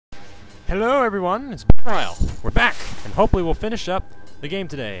Hello everyone, it's been a while. We're back, and hopefully we'll finish up the game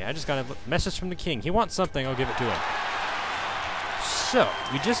today. I just got a message from the king. He wants something, I'll give it to him. So,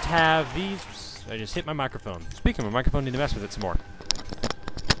 we just have these... I just hit my microphone. Speaking of my microphone, need to mess with it some more.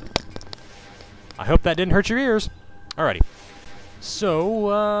 I hope that didn't hurt your ears. Alrighty.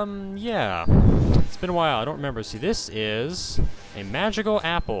 So, yeah. It's been a while, I don't remember. See, this is a magical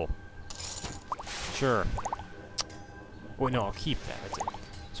apple. Sure. Wait, no, I'll keep that. That's it.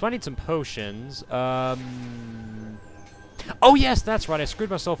 So I need some potions. Oh yes, that's right. I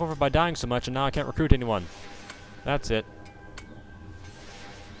screwed myself over by dying so much, and now I can't recruit anyone. That's it.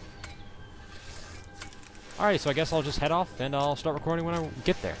 Alright, so I guess I'll just head off, and I'll start recording when I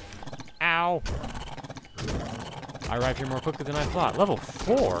get there. Ow! I arrived here more quickly than I thought. Level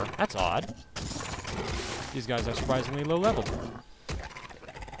 4? That's odd. These guys are surprisingly low level.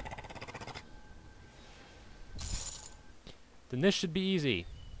 Then this should be easy.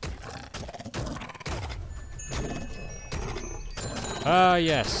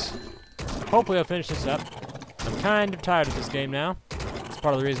 Yes. Hopefully I'll finish this up. I'm kind of tired of this game now. That's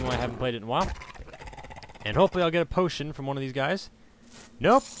part of the reason why I haven't played it in a while. And hopefully I'll get a potion from one of these guys.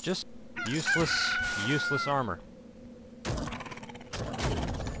 Nope, just useless armor.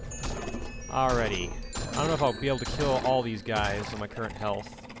 Alrighty. I don't know if I'll be able to kill all these guys on my current health.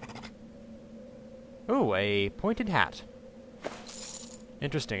 Ooh, a pointed hat.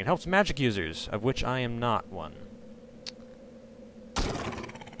 Interesting. It helps magic users, of which I am not one.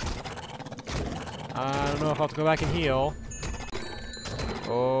 I don't know if I'll have to go back and heal.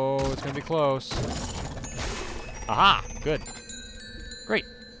 Oh, it's gonna be close. Aha! Good. Great.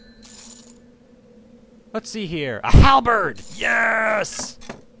 Let's see here. A halberd! Yes!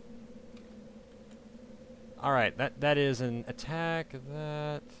 Alright, that is an attack.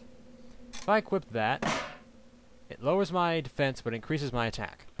 That... If I equip that, it lowers my defense but increases my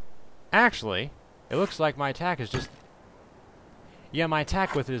attack. Actually, it looks like my attack is just... Yeah, my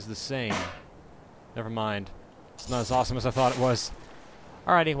attack with it is the same. Never mind. It's not as awesome as I thought it was.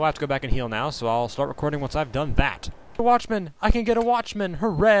 Alrighty, we'll have to go back and heal now, so I'll start recording once I've done that. A watchman! I can get a watchman!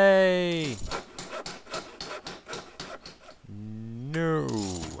 Hooray! No.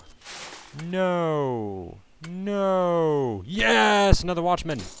 No. No. Yes! Another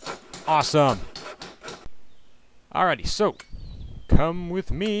watchman! Awesome! Alrighty, so. Come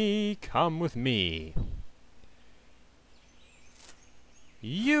with me, come with me.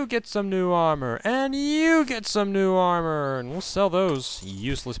 You get some new armor, and you get some new armor, and we'll sell those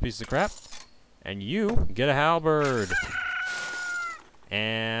useless pieces of crap. And you get a halberd.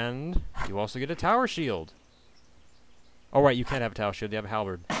 And you also get a tower shield. Oh right, you can't have a tower shield, you have a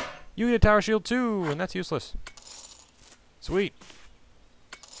halberd. You get a tower shield too, and that's useless. Sweet.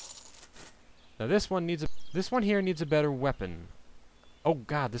 Now this one here needs a better weapon. Oh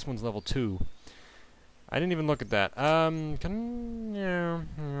god, this one's level 2. I didn't even look at that. Well,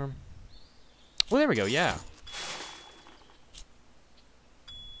 there we go, yeah.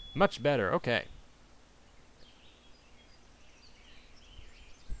 Much better, okay.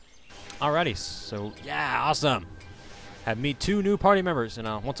 Alrighty, so, yeah, awesome. Have meet 2 new party members, and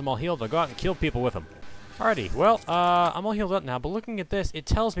once I'm all healed, I'll go out and kill people with them. Alrighty, well, I'm all healed up now, but looking at this, it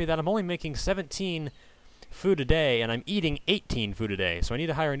tells me that I'm only making 17 food a day, and I'm eating 18 food a day, so I need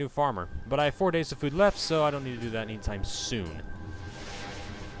to hire a new farmer. But I have 4 days of food left, so I don't need to do that anytime soon.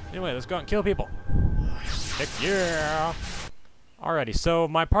 Anyway, let's go out and kill people. Heck yeah! Alrighty, so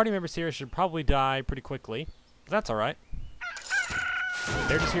my party members here should probably die pretty quickly. But that's alright.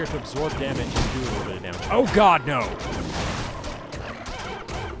 They're just here to absorb damage and do a little bit of damage. Oh god, no!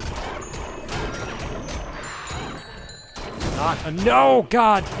 Not a... No!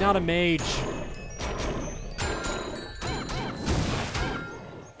 God! Not a mage!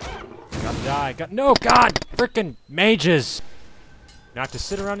 Die. No, God! Frickin' mages! Now I have to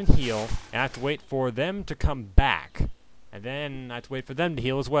sit around and heal, and I have to wait for them to come back. And then I have to wait for them to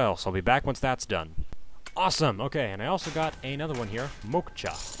heal as well, so I'll be back once that's done. Awesome! Okay, and I also got another one here,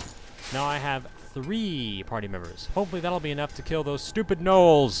 Mokcha. Now I have 3 party members. Hopefully that'll be enough to kill those stupid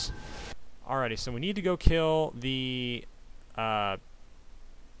gnolls! Alrighty, so we need to go kill the,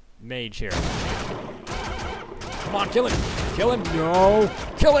 mage here. Come on, kill him! Kill him! No!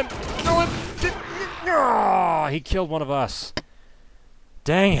 Kill him! Kill him! Oh, he killed one of us.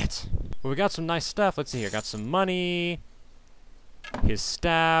 Dang it! Well, we got some nice stuff. Let's see here. Got some money. His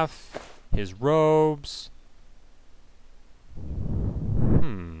staff. His robes.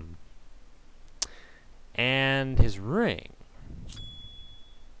 And his ring.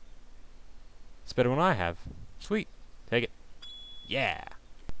 It's better than I have. Sweet. Take it. Yeah.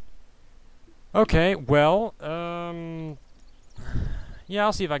 Okay, well, Yeah,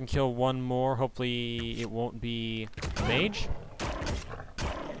 I'll see if I can kill one more. Hopefully it won't be a mage.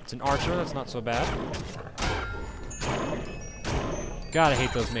 It's an archer, that's not so bad. God, I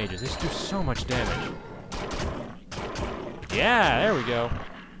hate those mages. They just do so much damage. Yeah, there we go.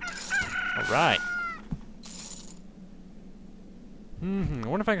 Alright. I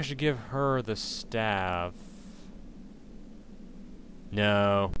wonder if I should give her the staff.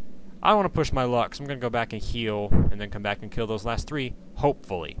 No. I want to push my luck, so I'm going to go back and heal, and then come back and kill those last 3,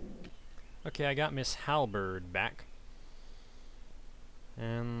 hopefully. Okay, I got Miss Halberd back.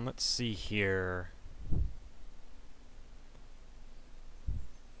 And let's see here.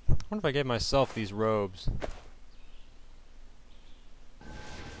 I wonder if I gave myself these robes.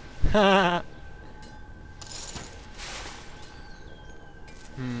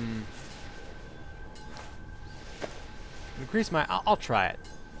 Increase my... I'll try it.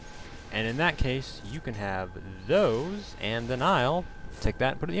 And in that case, you can have those, and then I'll take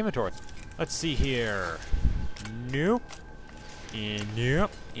that and put it in the inventory. Let's see here. Nope. And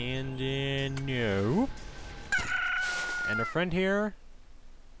nope. And no. And a friend here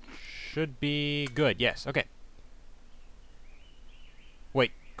should be good. Yes, okay.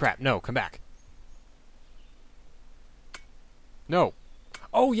 Wait, crap, no, come back. No.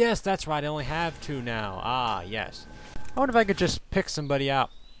 Oh, yes, that's right, I only have 2 now. Ah, yes. I wonder if I could just pick somebody out.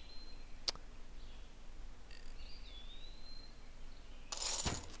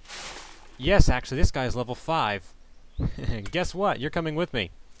 Yes, actually, this guy's level 5. Guess what? You're coming with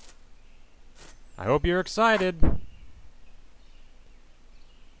me. I hope you're excited.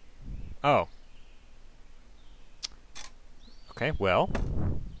 Oh. Okay, well.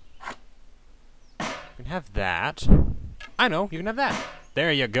 You can have that. I know, you can have that.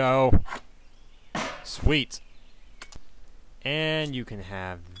 There you go. Sweet. And you can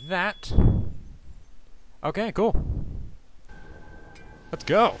have that. Okay, cool. Let's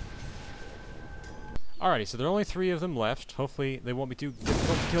go. Alrighty, so there are only 3 of them left. Hopefully they won't be too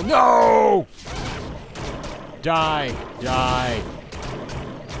difficult to kill. No! Die! Die!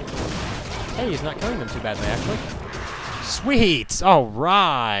 Hey, he's not killing them too badly, actually. Sweet!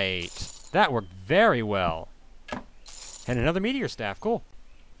 Alright! That worked very well. And another meteor staff. Cool.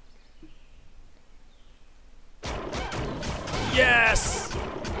 Yes!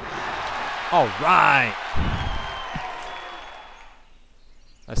 Alright!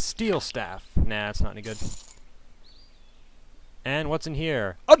 A steel staff. Nah, it's not any good. And what's in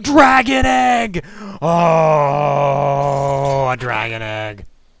here? A dragon egg! Oh, a dragon egg.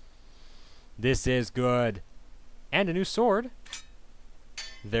 This is good. And a new sword.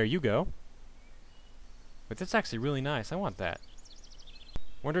 There you go. But that's actually really nice. I want that.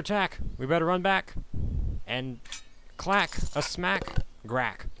 Winter attack. We better run back. And clack, a smack,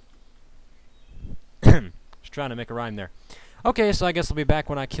 grack. Just trying to make a rhyme there. Okay, so I guess I'll be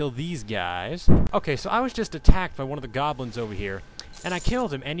back when I kill these guys. Okay, so I was just attacked by one of the goblins over here, and I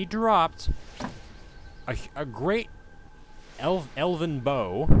killed him, and he dropped a great elven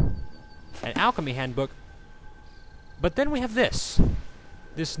bow, an alchemy handbook, but then we have this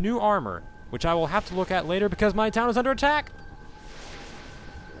new armor, which I will have to look at later because my town is under attack.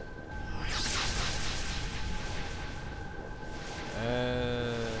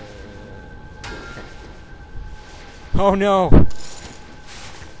 Oh no!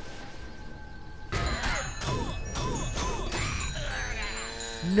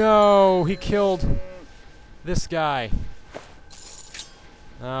 No, he killed this guy.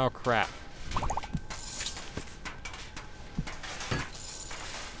 Oh crap.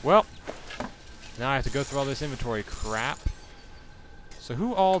 Well, now I have to go through all this inventory crap. So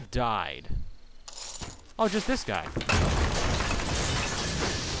who all died? Oh, just this guy.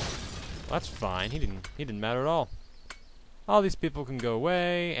 Well, that's fine. He didn't matter at all. All these people can go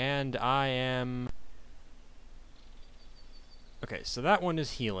away, and I am... Okay, so that one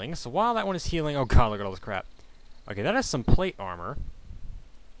is healing. So while that one is healing... Oh god, look at all this crap. Okay, that has some plate armor,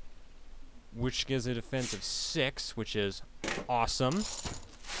 which gives a defense of 6, which is awesome.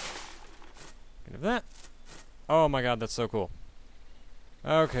 Get of that. Oh my god, that's so cool.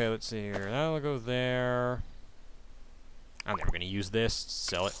 Okay, let's see here. That'll go there. I'm never going to use this.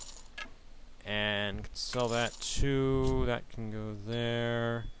 Sell it. And sell that too. That can go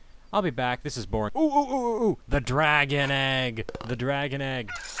there. I'll be back. This is boring. Ooh, ooh, ooh, ooh, ooh. The dragon egg. The dragon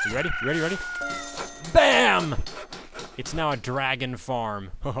egg. You ready? You ready? Ready? Bam! It's now a dragon farm.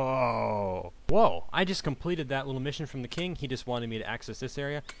 Oh. Whoa. I just completed that little mission from the king. He just wanted me to access this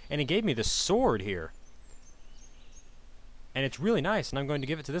area. And he gave me the sword here. And it's really nice. And I'm going to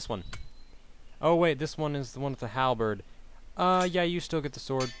give it to this one. Oh, wait. This one is the one with the halberd. Yeah, you still get the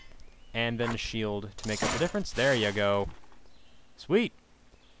sword. And then the shield to make up the difference. There you go. Sweet.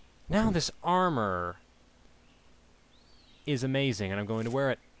 Now this armor is amazing, and I'm going to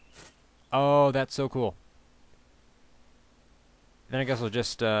wear it. Oh, that's so cool. Then I guess I'll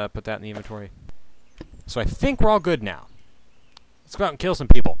just put that in the inventory. So I think we're all good now. Let's go out and kill some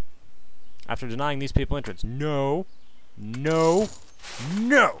people. After denying these people entrance. No. No.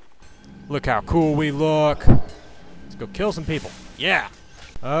 No! Look how cool we look. Let's go kill some people. Yeah!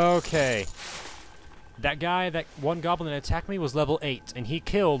 Okay. That guy, that one goblin that attacked me was level 8, and he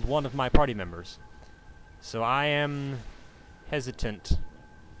killed one of my party members. So I am hesitant.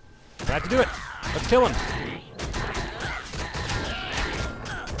 I have to do it. Let's kill him.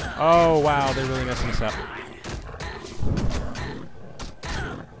 Oh, wow, they're really messing us up.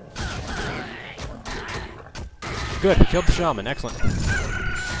 Good, we killed the shaman. Excellent.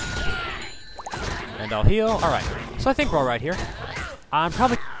 And I'll heal. Alright, so I think we're alright here. I'll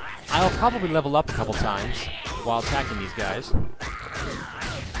probably level up a couple times while attacking these guys.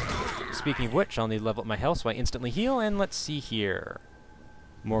 Speaking of which, I'll need to level up my health so I instantly heal, and let's see here.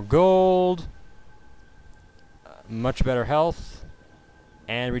 More gold. Much better health.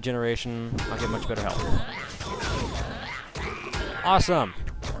 And regeneration. I'll get much better health. Awesome!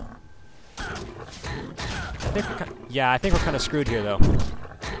 I think we're kind of screwed here, though.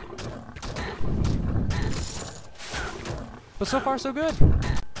 But so far, so good.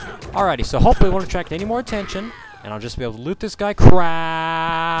 Alrighty, so hopefully it won't attract any more attention, and I'll just be able to loot this guy.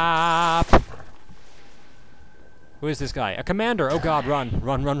 Crap! Who is this guy? A commander! Oh god, run.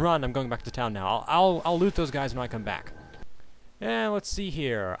 Run, run, run. I'm going back to town now. I'll loot those guys when I come back. And let's see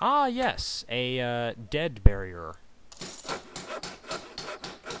here. Ah, yes. A, dead barrier.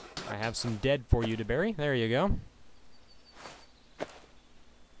 I have some dead for you to bury. There you go.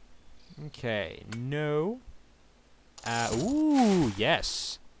 Okay, no. Ooh,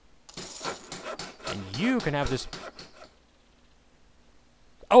 yes. And you can have this...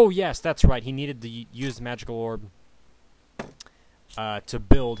 Oh, yes, that's right. He needed to use the magical orb to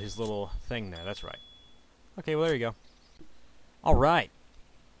build his little thing there. That's right. Okay, well, there you go. Alright.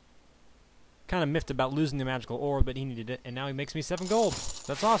 Kind of miffed about losing the magical orb, but he needed it, and now he makes me 7 gold.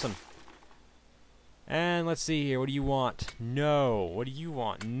 That's awesome. And let's see here. What do you want? No. What do you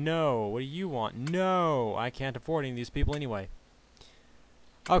want? No. What do you want? No. I can't afford any of these people anyway.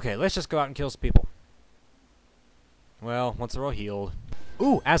 Okay, let's just go out and kill some people. Well, once they're all healed.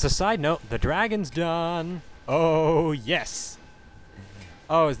 Ooh, as a side note, the dragon's done. Oh, yes.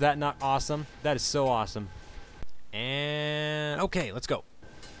 Oh, is that not awesome? That is so awesome. And okay, let's go.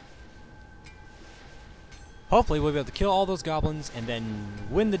 Hopefully we'll be able to kill all those goblins and then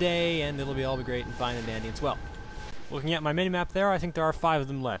win the day, and it'll all be great and fine and dandy as well. Looking at my minimap there, I think there are 5 of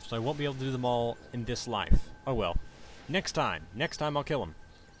them left, so I won't be able to do them all in this life. Oh well. Next time. Next time I'll kill them.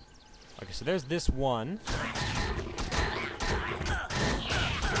 Okay, so there's this one.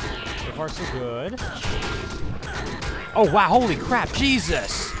 So far so good. Oh wow, holy crap,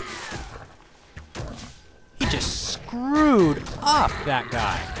 Jesus! He just screwed up that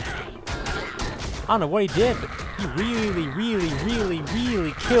guy. I don't know what he did, but he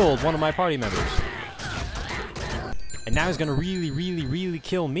really killed one of my party members. And now he's gonna really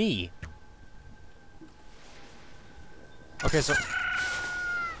kill me. Okay, so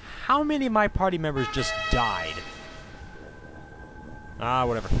how many of my party members just died? Ah,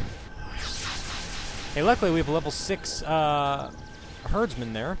 whatever. Hey, luckily we have a level 6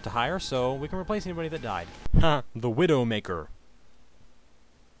 herdsman there to hire, so we can replace anybody that died. Huh, the Widowmaker.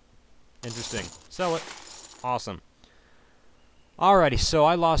 Interesting. Sell it. Awesome. Alrighty, so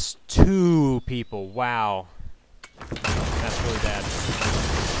I lost 2 people. Wow. That's really bad.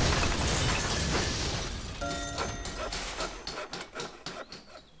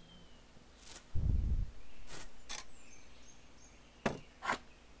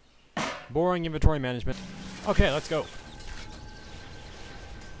 Boring inventory management. Okay, let's go.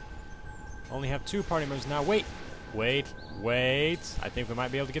 Only have 2 party members now. Wait. Wait. I think we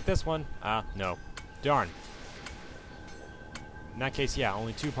might be able to get this one. No. Darn. In that case, yeah,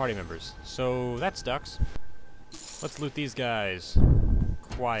 only 2 party members. So, that sucks. Let's loot these guys.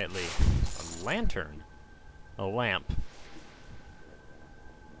 Quietly. A lantern? A lamp.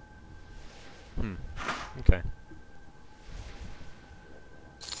 Okay.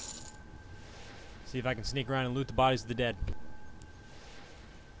 See if I can sneak around and loot the bodies of the dead.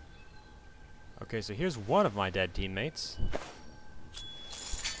 Okay, so here's one of my dead teammates.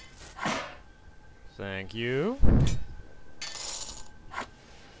 Thank you.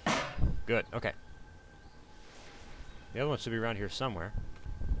 Good, okay. The other one should be around here somewhere.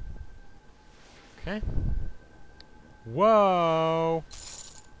 Okay. Whoa!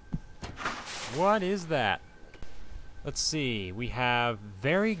 What is that? Let's see. We have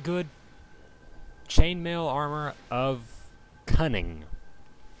very good chainmail armor of cunning.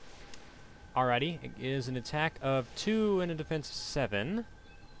 Alrighty. It is an attack of 2 and a defense of 7.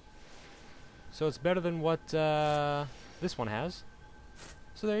 So it's better than what this one has.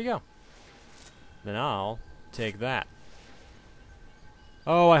 So there you go. Then I'll take that.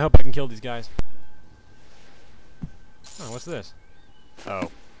 Oh, I hope I can kill these guys. Oh, what's this?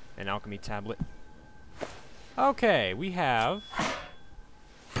 Oh, an alchemy tablet. Okay, we have...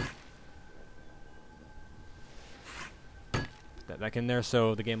 Put that back in there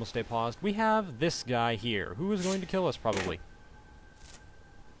so the game will stay paused. We have this guy here, who is going to kill us, probably.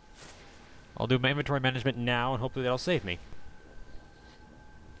 I'll do my inventory management now, and hopefully that'll save me.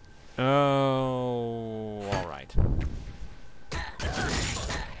 Oh, alright.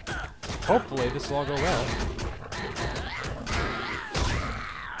 Hopefully this will all go well.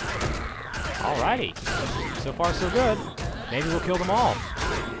 Alrighty. So far so good. Maybe we'll kill them all.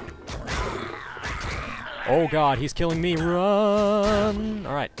 Oh god, he's killing me. Run!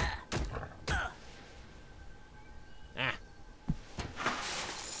 Alright. Ah.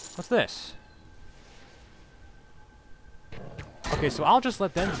 What's this? Okay, so I'll just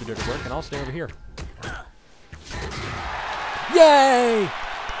let them do the dirty work, and I'll stay over here. Yay!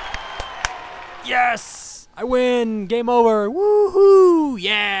 Yes! I win! Game over! Woohoo!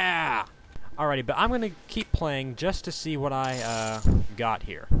 Yeah! Alrighty, but I'm going to keep playing just to see what I got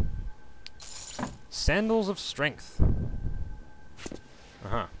here. Sandals of Strength.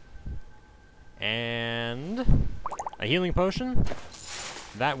 Uh-huh. And a healing potion.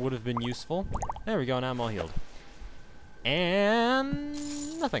 That would have been useful. There we go, now I'm all healed.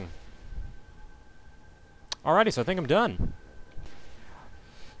 And nothing. Alrighty, so I think I'm done.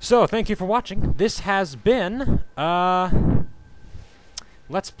 So, thank you for watching. This has been, Let's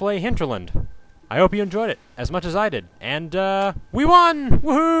Play Hinterland. I hope you enjoyed it as much as I did. And, we won!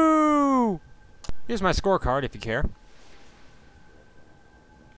 Woohoo! Here's my scorecard if you care.